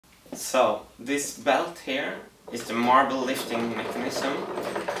So this belt here is the marble lifting mechanism.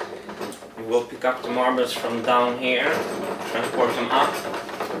 We will pick up the marbles from down here, transport them up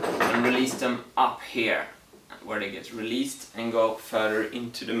and release them up here, where they get released and go further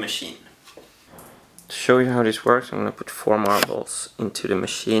into the machine. To show you how this works, I'm going to put 4 marbles into the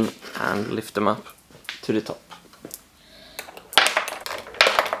machine and lift them up to the top.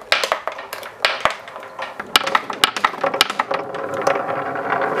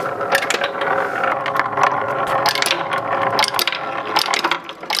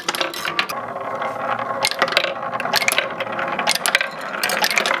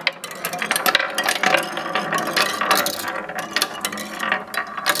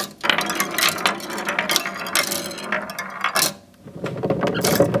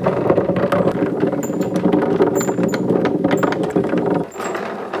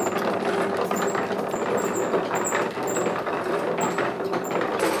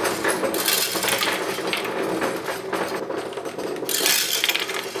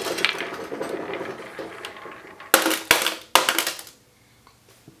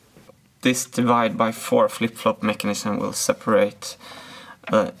 This divide by 4 flip-flop mechanism will separate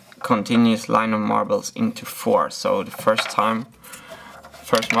a continuous line of marbles into 4. So the first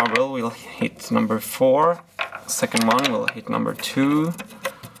marble will hit number 4, second one will hit number 2,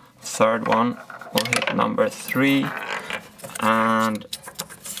 third one will hit number 3, and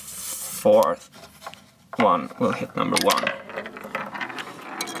fourth one will hit number 1.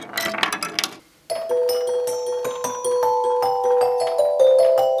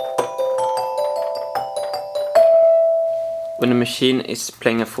 When the machine is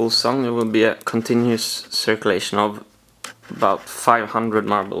playing a full song, there will be a continuous circulation of about 500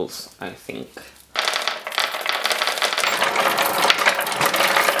 marbles, I think.